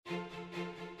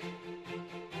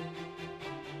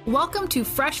Welcome to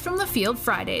Fresh from the Field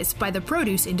Fridays by the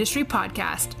Produce Industry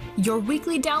Podcast, your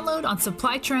weekly download on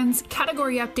supply trends,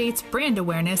 category updates, brand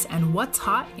awareness, and what's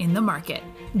hot in the market.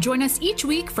 Join us each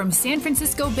week from San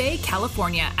Francisco Bay,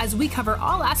 California, as we cover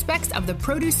all aspects of the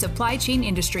produce supply chain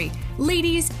industry.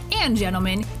 Ladies and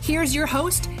gentlemen, here's your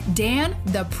host, Dan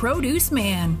the Produce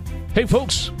Man. Hey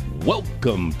folks,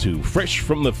 welcome to Fresh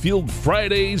from the Field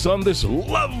Fridays on this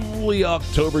lovely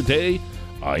October day.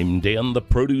 I'm Dan the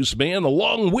Produce Man,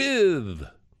 along with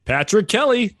Patrick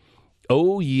Kelly.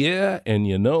 Oh yeah, and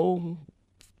you know,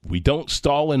 we don't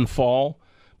stall and fall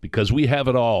because we have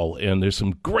it all, and there's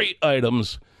some great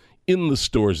items in the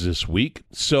stores this week.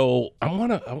 So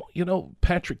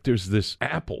Patrick, there's this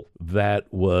apple that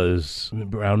was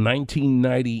around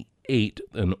 1998,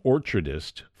 an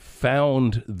orchardist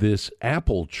found this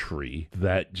apple tree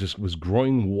that just was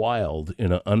growing wild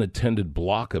in an unattended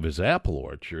block of his apple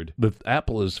orchard. The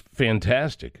apple is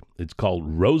fantastic. It's called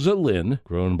Rosa Lynn,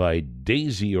 grown by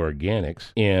Daisy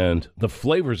Organics, and the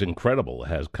flavor is incredible. It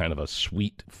has kind of a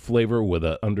sweet flavor with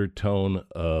an undertone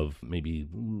of maybe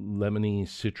lemony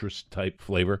citrus type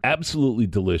flavor. Absolutely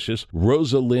delicious.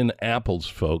 Rosa Lynn apples,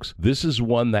 folks. This is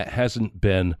one that hasn't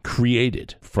been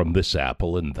created from this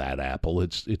apple and that apple.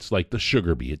 It's like the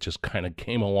sugar bee. It just kind of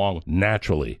came along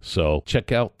naturally. So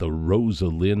check out the Rosa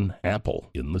Lynn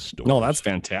apple in the store. No, that's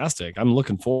fantastic. I'm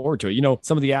looking forward to it. You know,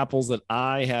 some of the apples that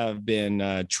I have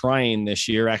been trying this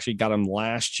year, actually got them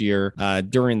last year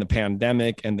during the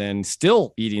pandemic, and then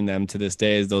still eating them to this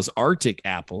day, is those Arctic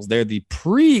apples. They're the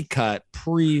pre-cut,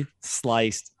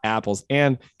 pre-sliced apples.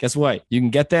 And guess what? You can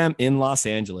get them in Los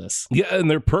Angeles. Yeah, and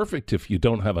they're perfect if you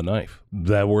don't have a knife.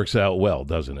 That works out well,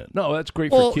 doesn't it? No, that's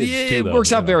great for kids too. It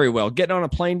works out very well. Getting on a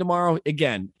plane tomorrow,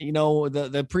 again, you know,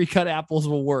 the pre-cut apples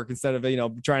will work instead of,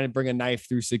 trying to bring a knife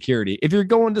through security. If you're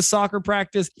going to soccer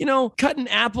practice, cutting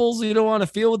apples, you don't want to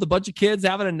feel with a bunch of kids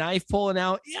having a knife pulling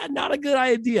out. Yeah, not a good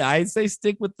idea. I'd say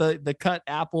stick with the cut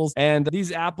apples. And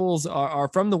these apples are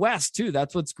from the West too.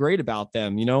 That's what's great about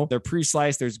them. They're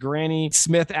pre-sliced. There's Granny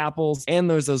Smith apples, and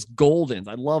there's those Goldens.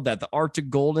 I love that. The Arctic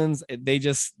Goldens, they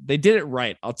did it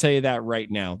right. I'll tell you that right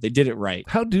now. They did it right.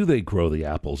 How do they grow the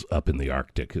apples up in the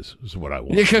Arctic is what I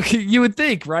want. You would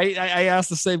think, right? I asked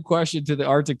the same question to the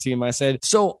Arctic team. I said,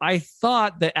 so I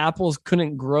thought that apples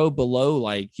couldn't grow below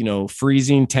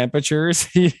freezing temperatures.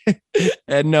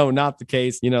 And no, not the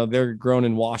case. They're grown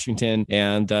in Washington,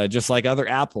 and just like other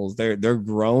apples, they're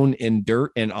grown in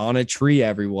dirt and on a tree,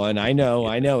 everyone. I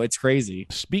know. It's crazy.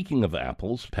 Speaking of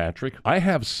apples, Patrick, I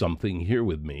have something here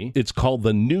with me. It's called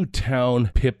the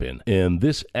Newtown Pippin, and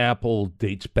this apple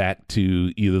dates back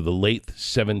to either the late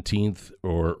 17th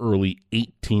or early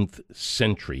 18th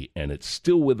century, and it's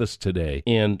still with us today.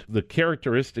 And the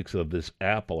characteristics of this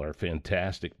apple are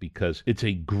fantastic because it's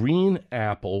a green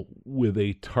apple with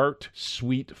a tart,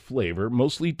 sweet flavor,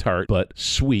 mostly tart, but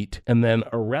sweet. And then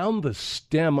around the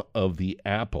stem of the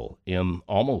apple, and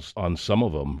almost on some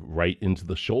of them right into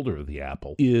the shoulder of the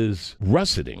apple, is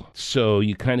russeting. So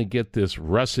you kind of get this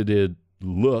russeted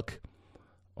look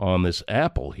on this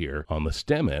apple here on the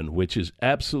stem end, which is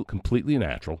completely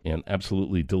natural and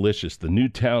absolutely delicious. The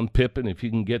Newtown Pippin, if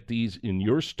you can get these in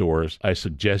your stores, I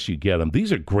suggest you get them.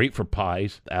 These are great for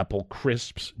pies, apple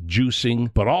crisps,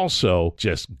 juicing, but also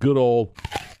just good old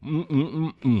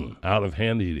out of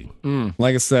hand eating.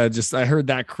 Like I said, I heard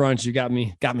that crunch. You got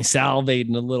me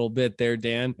salivating a little bit there,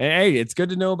 Dan. Hey, it's good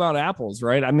to know about apples,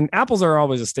 right? I mean, apples are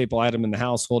always a staple item in the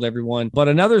household, everyone. But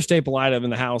another staple item in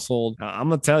the household, I'm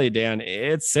going to tell you, Dan,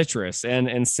 it's citrus.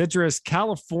 And citrus,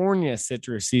 California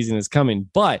citrus season is coming.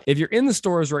 But if you're in the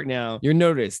stores right now, you'll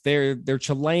notice they're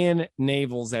Chilean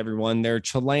navels, everyone. They're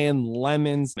Chilean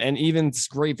lemons, and even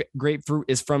grapefruit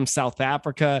is from South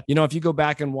Africa. If you go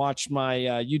back and watch my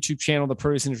YouTube channel, The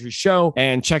Produce Industry Show,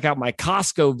 and check out my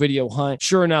Costco video hunt,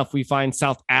 sure enough, we find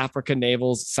South Africa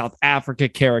navels, South Africa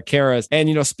caracaras.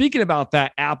 And, speaking about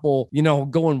that apple,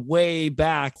 going way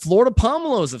back, Florida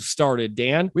pomelos have started,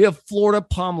 Dan. We have Florida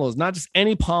pomelos, not just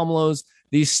any pomelos,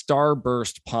 these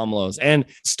Starburst pomelos. And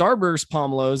Starburst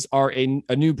pomelos are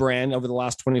a new brand over the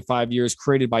last 25 years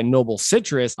created by Noble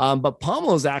Citrus. But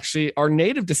pomelos actually are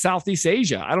native to Southeast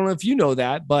Asia. I don't know if you know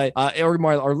that, but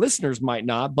our listeners might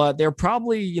not, but they're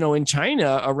probably, in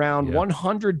China around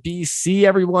 100 BC,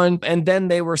 everyone. And then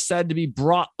they were said to be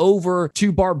brought over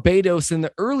to Barbados in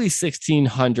the early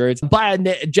 1600s by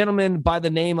a gentleman by the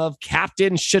name of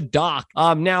Captain Shaddock.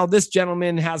 Now, this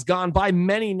gentleman has gone by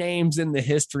many names in the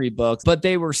history books, but but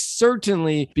they were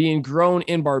certainly being grown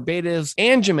in Barbados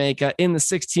and Jamaica in the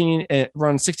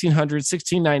around 1600,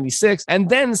 1696. And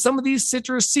then some of these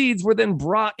citrus seeds were then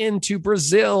brought into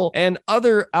Brazil and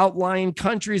other outlying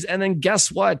countries. And then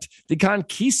guess what? The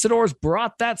conquistadors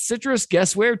brought that citrus.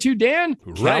 Guess where to, Dan?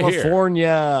 Right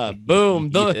California. Here.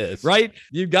 Boom. Yes. Right?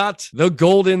 You got the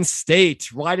Golden State.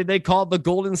 Why did they call it the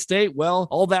Golden State? Well,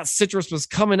 all that citrus was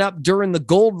coming up during the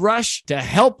gold rush to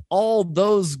help all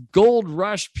those gold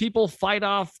rush people fight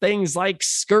off things like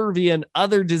scurvy and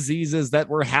other diseases that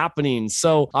were happening.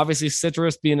 So obviously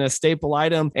citrus being a staple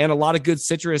item, and a lot of good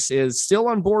citrus is still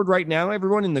on board right now,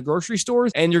 everyone, in the grocery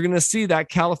stores. And you're going to see that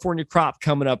California crop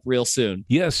coming up real soon.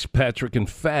 Yes, Patrick. In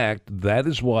fact, that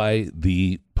is why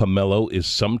the pomelo is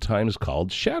sometimes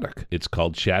called Shattuck. It's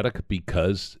called Shattuck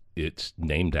because it's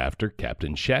named after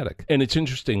Captain Shattuck. And it's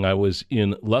interesting. I was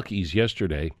in Lucky's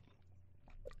yesterday,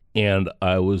 and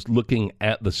I was looking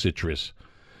at the citrus,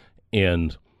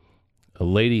 and a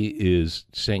lady is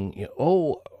saying,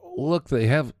 "Oh, look, they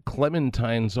have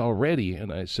clementines already."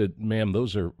 And I said, "Ma'am,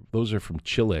 those are from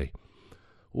Chile."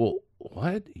 "Well,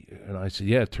 what?" And I said,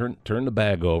 "Yeah, turn the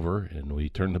bag over." And we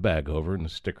turned the bag over, and the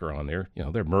sticker on there,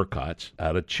 they're Murcots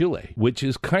out of Chile, which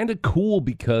is kind of cool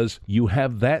because you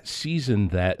have that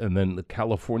season and then the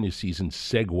California season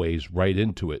segues right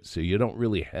into it. So you don't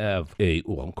really have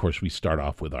of course we start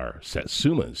off with our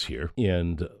Satsumas here,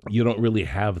 and you don't really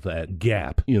have that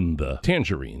gap in the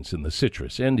tangerines and the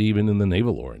citrus and even in the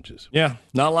navel oranges. Yeah,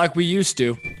 not like we used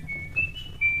to.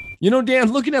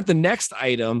 Dan, looking at the next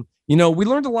item, we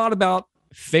learned a lot about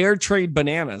fair trade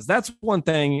bananas. That's one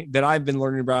thing that I've been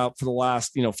learning about for the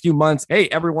last, few months. Hey,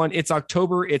 everyone, it's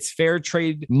October. It's Fair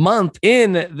Trade Month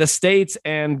in the States.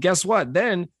 And guess what?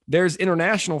 Then there's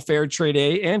International Fair Trade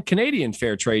Day and Canadian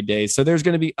Fair Trade Day. So there's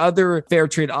going to be other fair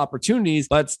trade opportunities.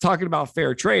 But talking about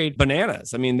fair trade,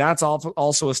 bananas. I mean, that's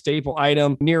also a staple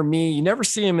item near me. You never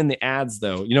see them in the ads,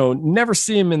 though. Never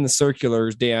see them in the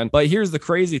circulars, Dan. But here's the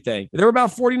crazy thing. They're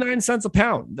about 49 cents a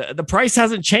pound. The price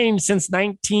hasn't changed since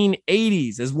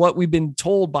 1980s is what we've been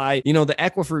told by, the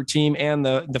Equifruit team and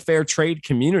the fair trade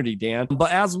community, Dan.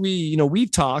 But as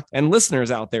we've talked, and listeners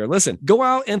out there, listen, go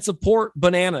out and support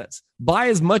bananas. Buy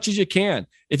as much as you can.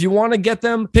 If you want to get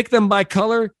them, pick them by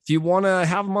color. If you want to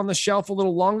have them on the shelf a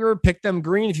little longer, pick them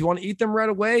green. If you want to eat them right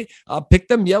away, pick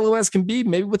them yellow as can be,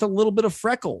 maybe with a little bit of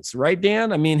freckles, right,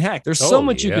 Dan? I mean, heck, there's so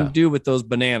much you can do with those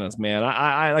bananas, man.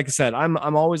 I like I said,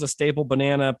 I'm always a staple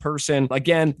banana person.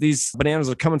 Again, these bananas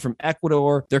are coming from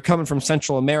Ecuador. They're coming from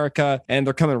Central America, and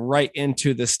they're coming right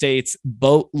into the States,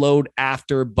 boatload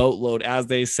after boatload, as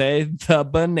they say, the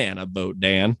banana boat,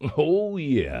 Dan. Oh,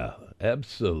 yeah.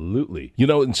 Absolutely.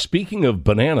 And speaking of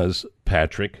bananas,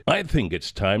 Patrick, I think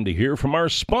it's time to hear from our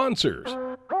sponsors.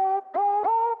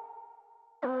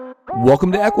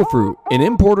 Welcome to Equifruit, an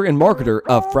importer and marketer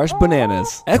of fresh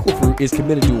bananas. Equifruit is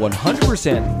committed to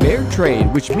 100% fair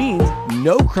trade, which means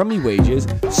no crummy wages,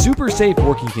 super safe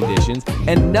working conditions,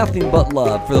 and nothing but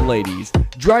love for the ladies.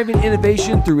 Driving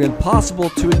innovation through impossible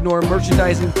to ignore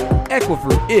merchandising,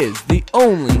 Equifruit is the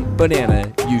only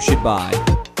banana you should buy.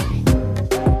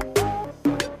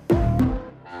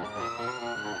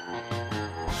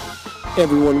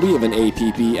 Everyone, we have an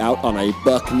APB out on a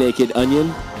buck naked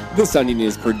onion. This onion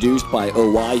is produced by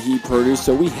Owyhee Produce,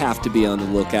 so we have to be on the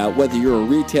lookout. Whether you're a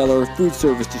retailer, food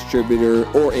service distributor,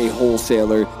 or a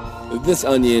wholesaler, this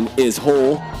onion is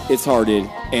whole, it's hearted,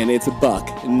 and it's a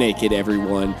buck naked,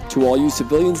 everyone. To all you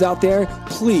civilians out there,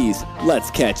 please,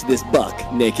 let's catch this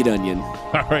buck naked onion.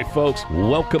 All right, folks,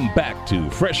 welcome back to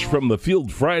Fresh from the Field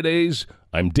Fridays.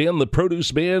 I'm Dan the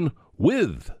Produce Man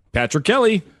with Patrick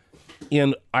Kelly.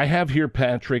 And I have here,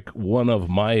 Patrick, one of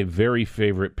my very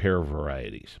favorite pear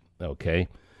varieties, okay?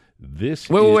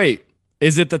 Wait.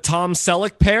 Is it the Tom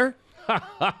Selleck pear?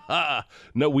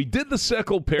 No, we did the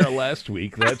Seckel pear last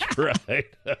week. That's right.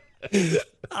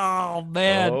 Oh,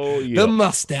 man. Oh, yeah. The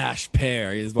mustache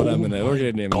pear is what we're going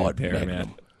to name that pear,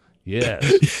 man. Yes.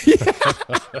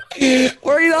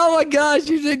 Or, oh, my gosh,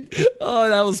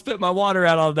 that will spit my water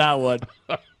out on that one.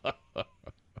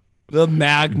 The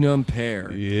Magnum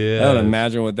pear. Yeah. I don't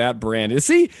imagine what that brand is.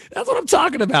 See, that's what I'm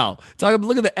talking about.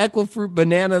 Look at the Equifruit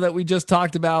banana that we just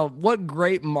talked about. What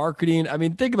great marketing. I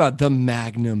mean, think about the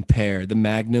Magnum pear, the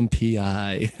Magnum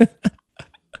PI.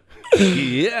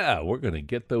 Yeah, we're going to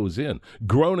get those in.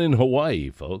 Grown in Hawaii,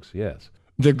 folks. Yes.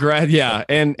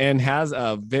 And has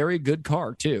a very good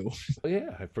car, too. Oh,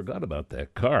 yeah, I forgot about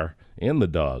that car and the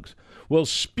dogs. Well,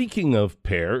 speaking of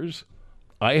pears,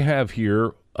 I have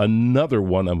here another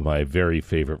one of my very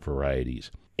favorite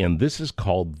varieties, and this is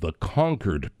called the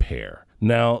Concord pear.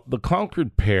 Now, the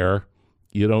Concord pear,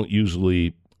 you don't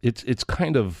usually it's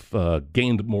kind of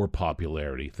gained more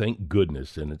popularity, thank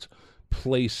goodness, in its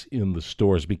place in the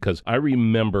stores, because I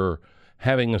remember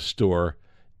having a store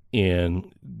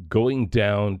and going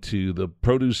down to the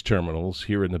produce terminals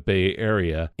here in the Bay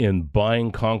Area and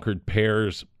buying Concord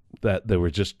pears that they were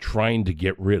just trying to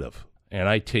get rid of. And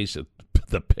I tasted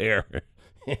the pear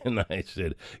and I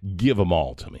said, give them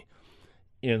all to me.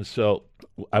 And so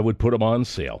I would put them on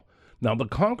sale. Now, the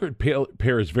Concord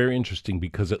pear is very interesting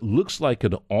because it looks like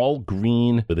an all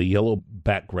green with a yellow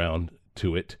background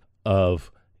to it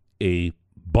of a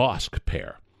Bosc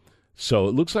pear. So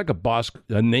it looks like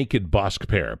a naked Bosc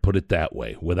pear, put it that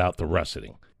way, without the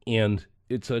russeting. And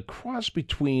it's a cross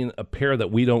between a pear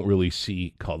that we don't really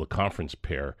see called a conference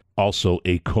pear, also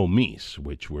a comise,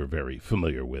 which we're very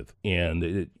familiar with. And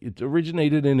it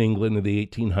originated in England in the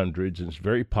 1800s and it's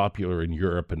very popular in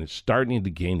Europe, and it's starting to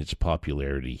gain its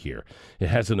popularity here. It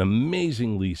has an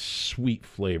amazingly sweet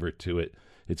flavor to it.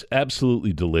 It's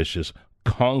absolutely delicious.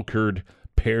 Concord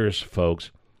pears, folks.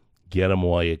 Get them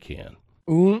while you can.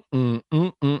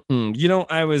 You know,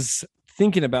 I was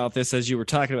thinking about this as you were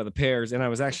talking about the pears, and I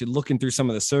was actually looking through some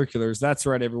of the circulars. That's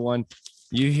right, everyone.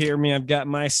 You hear me? I've got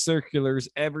my circulars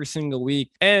every single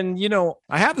week. And, you know,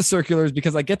 I have the circulars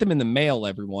because I get them in the mail,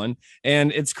 everyone.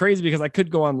 And it's crazy because I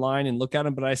could go online and look at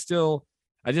them, but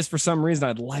I just, for some reason,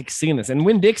 I'd like seeing this. And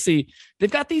Winn-Dixie,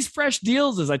 they've got these fresh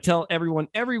deals, as I tell everyone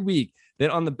every week, that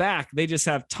on the back, they just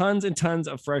have tons and tons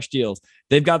of fresh deals.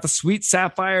 They've got the Sweet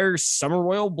Sapphire Summer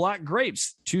Royal Black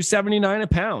Grapes, $2.79 a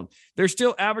pound. They're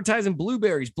still advertising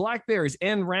blueberries, blackberries,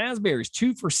 and raspberries,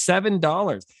 2 for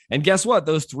 $7. And guess what?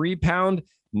 Those 3-pound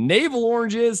navel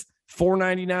oranges,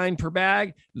 $4.99 per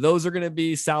bag. Those are going to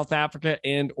be South Africa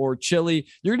and or Chile.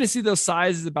 You're going to see those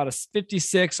sizes about a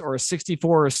 56 or a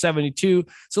 64 or a 72.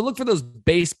 So look for those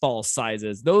baseball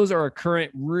sizes. Those are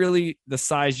current, really the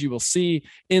size you will see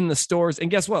in the stores.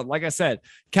 And guess what? Like I said,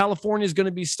 California is going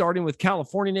to be starting with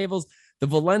California navels. The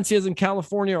Valencias in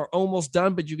California are almost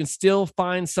done, but you can still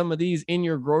find some of these in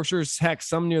your grocers. Heck,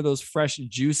 some near those fresh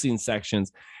juicing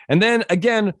sections. And then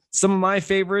again, some of my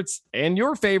favorites and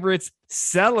your favorites,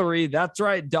 celery. That's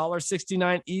right,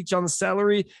 $1.69 each on the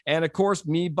celery. And of course,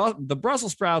 the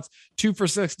Brussels sprouts, 2 for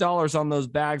 $6 on those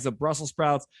bags of Brussels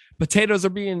sprouts. Potatoes are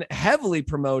being heavily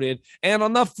promoted. And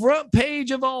on the front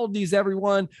page of Aldi's,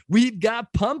 everyone, we've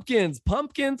got pumpkins. So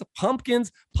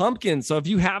if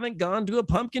you haven't gone to a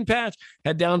pumpkin patch,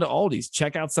 head down to Aldi's.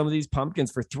 Check out some of these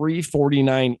pumpkins for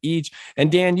 $3.49 each.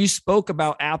 And Dan, you spoke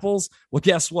about apples. Well,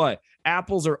 guess what?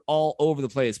 Apples are all over the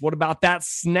place. What about that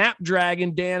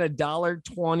Snapdragon, Dan?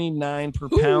 $1.29 per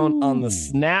pound on the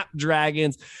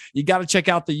Snapdragons. You got to check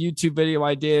out the YouTube video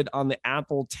I did on the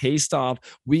Apple Taste Off.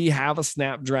 We have a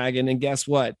Snapdragon, and guess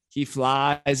what? He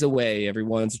flies away,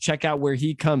 everyone. So check out where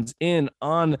he comes in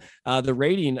on the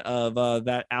rating of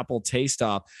that Apple Taste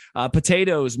Off.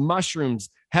 Potatoes,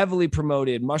 mushrooms, heavily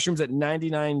promoted. Mushrooms at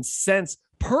 99 cents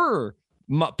per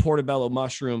portobello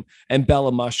mushroom and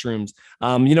bella mushrooms.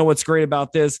 You know what's great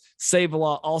about this?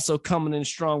 Save-A-Lot also coming in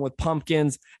strong with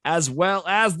pumpkins, as well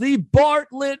as the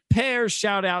Bartlett pears.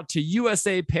 Shout out to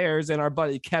USA Pears and our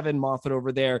buddy Kevin Moffat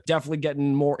over there. Definitely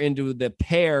getting more into the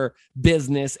pear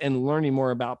business and learning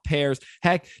more about pears.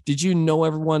 Heck, did you know,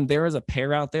 everyone, there is a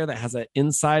pear out there that has an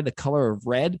inside the color of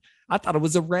red? I thought it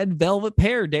was a red velvet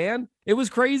pear, Dan. It was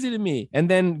crazy to me. And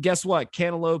then guess what?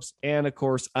 Cantaloupes and, of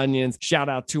course, onions. Shout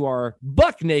out to our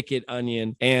buck naked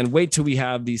onion. And wait till we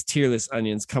have these tierless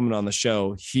onions coming on the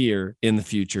show here in the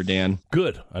future, Dan.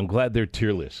 Good. I'm glad they're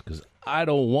tierless because I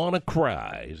don't want to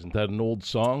cry. Isn't that an old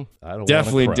song?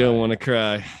 Definitely don't want to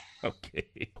cry.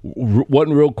 Okay.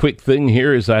 One real quick thing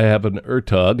here is I have an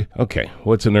Ertog. Okay.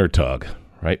 What's an Ertog?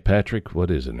 Right, Patrick?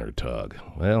 What is an Ertog?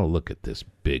 Well, look at this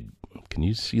big. Can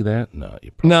you see that?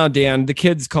 No, Dan. The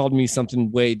kids called me something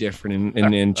way different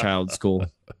in child school.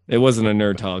 It wasn't a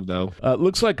Ertog, though.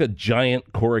 Looks like a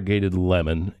giant corrugated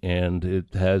lemon, and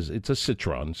it's a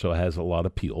citron, so it has a lot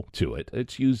of peel to it.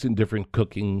 It's used in different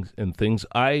cooking and things.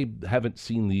 I haven't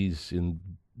seen these in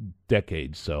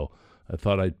decades, so I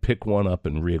thought I'd pick one up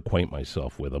and reacquaint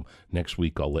myself with them. Next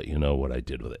week, I'll let you know what I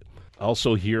did with it.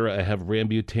 Also here, I have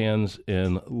rambutans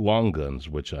and long guns,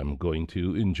 which I'm going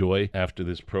to enjoy after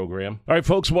this program. All right,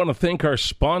 folks, I want to thank our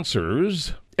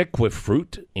sponsors,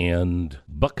 Equifruit and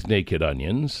Buck Naked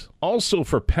Onions. Also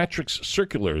for Patrick's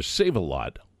Circulars,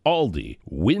 Save-A-Lot, Aldi,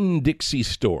 Winn-Dixie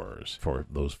stores for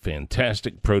those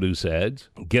fantastic produce ads.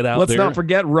 Get out there. Let's not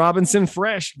forget Robinson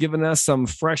Fresh, giving us some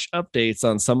fresh updates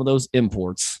on some of those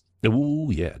imports. Ooh,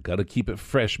 yeah, got to keep it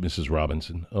fresh, Mrs.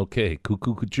 Robinson. Okay,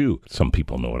 cuckoo, cuckoo. Some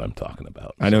people know what I'm talking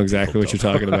about. I know exactly what you're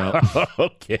talking about.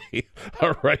 Okay.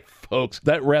 All right, folks.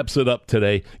 That wraps it up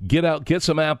today. Get out, get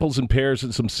some apples and pears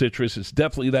and some citrus. It's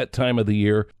definitely that time of the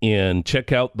year. And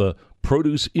check out the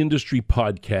Produce Industry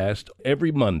Podcast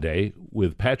every Monday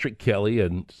with Patrick Kelly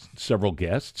and several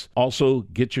guests. Also,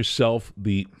 get yourself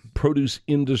the Produce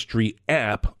Industry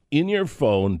app in your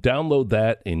phone. Download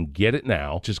that and get it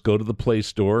now. Just go to the Play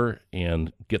Store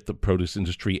and get the Produce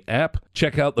Industry app.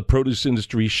 Check out the Produce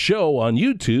Industry show on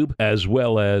YouTube, as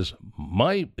well as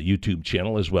my YouTube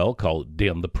channel as well, called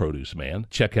Dan the Produce Man.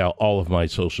 Check out all of my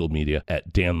social media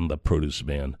at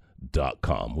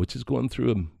dantheproduceman.com, which is going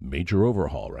through a major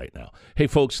overhaul right now. Hey,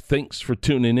 folks, thanks for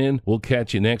tuning in. We'll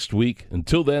catch you next week.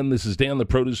 Until then, this is Dan the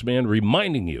Produce Man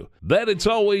reminding you that it's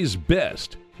always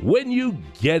best when you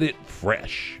get it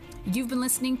fresh. You've been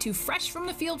listening to Fresh from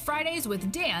the Field Fridays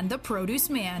with Dan the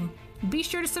Produce Man. Be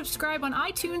sure to subscribe on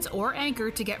iTunes or Anchor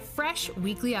to get fresh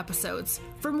weekly episodes.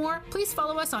 For more, please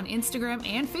follow us on Instagram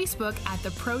and Facebook at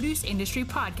the Produce Industry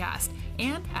Podcast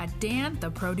and at Dan the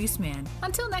Produce Man.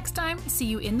 Until next time, see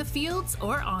you in the fields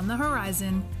or on the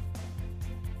horizon.